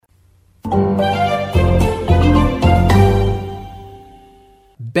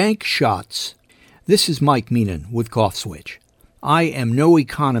Bank shots. This is Mike Meenan with Cough Switch. I am no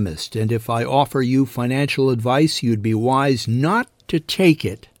economist, and if I offer you financial advice, you'd be wise not to take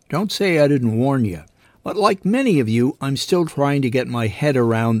it. Don't say I didn't warn you. But like many of you, I'm still trying to get my head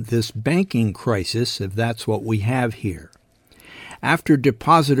around this banking crisis, if that's what we have here. After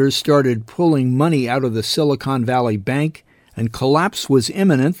depositors started pulling money out of the Silicon Valley Bank and collapse was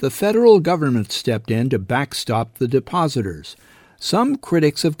imminent, the federal government stepped in to backstop the depositors. Some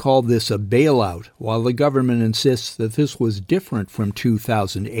critics have called this a bailout, while the government insists that this was different from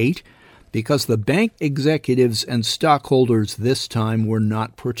 2008 because the bank executives and stockholders this time were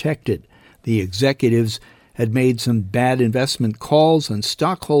not protected. The executives had made some bad investment calls, and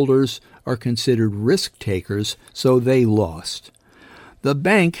stockholders are considered risk takers, so they lost. The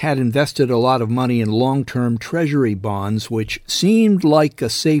bank had invested a lot of money in long-term treasury bonds, which seemed like a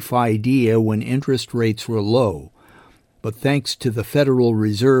safe idea when interest rates were low. But thanks to the Federal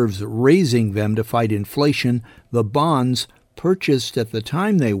Reserve's raising them to fight inflation, the bonds, purchased at the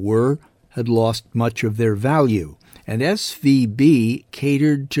time they were, had lost much of their value. And SVB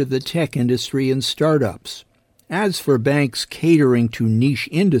catered to the tech industry and startups. As for banks catering to niche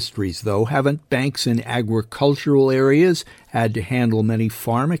industries, though, haven't banks in agricultural areas had to handle many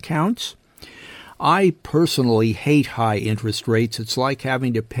farm accounts? I personally hate high interest rates. It's like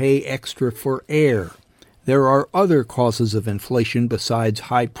having to pay extra for air. There are other causes of inflation besides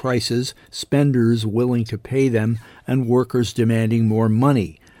high prices, spenders willing to pay them, and workers demanding more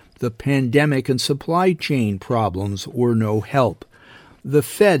money. The pandemic and supply chain problems were no help. The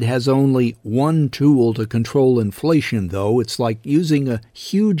Fed has only one tool to control inflation, though. It's like using a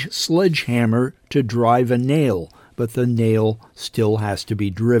huge sledgehammer to drive a nail, but the nail still has to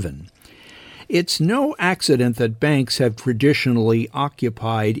be driven. It's no accident that banks have traditionally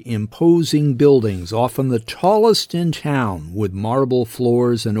occupied imposing buildings, often the tallest in town, with marble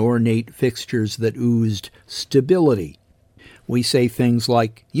floors and ornate fixtures that oozed stability. We say things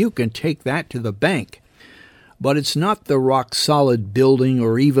like, "You can take that to the bank." But it's not the rock-solid building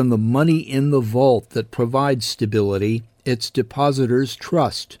or even the money in the vault that provides stability. It's depositors'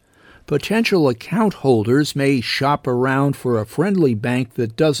 trust. Potential account holders may shop around for a friendly bank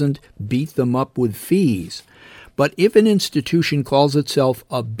that doesn't beat them up with fees. But if an institution calls itself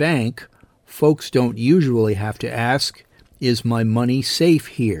a bank, folks don't usually have to ask, "Is my money safe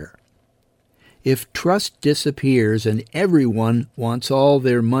here?" If trust disappears and everyone wants all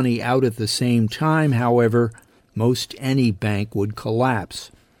their money out at the same time, however, most any bank would collapse.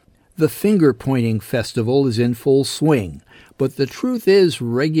 The finger-pointing festival is in full swing, but the truth is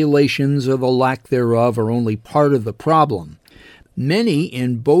regulations or the lack thereof are only part of the problem. Many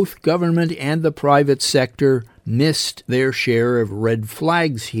in both government and the private sector missed their share of red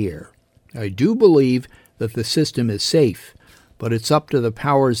flags here. I do believe that the system is safe, but it's up to the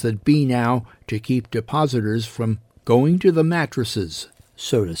powers that be now to keep depositors from going to the mattresses,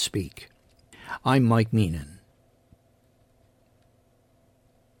 so to speak. I'm Mike Meenan.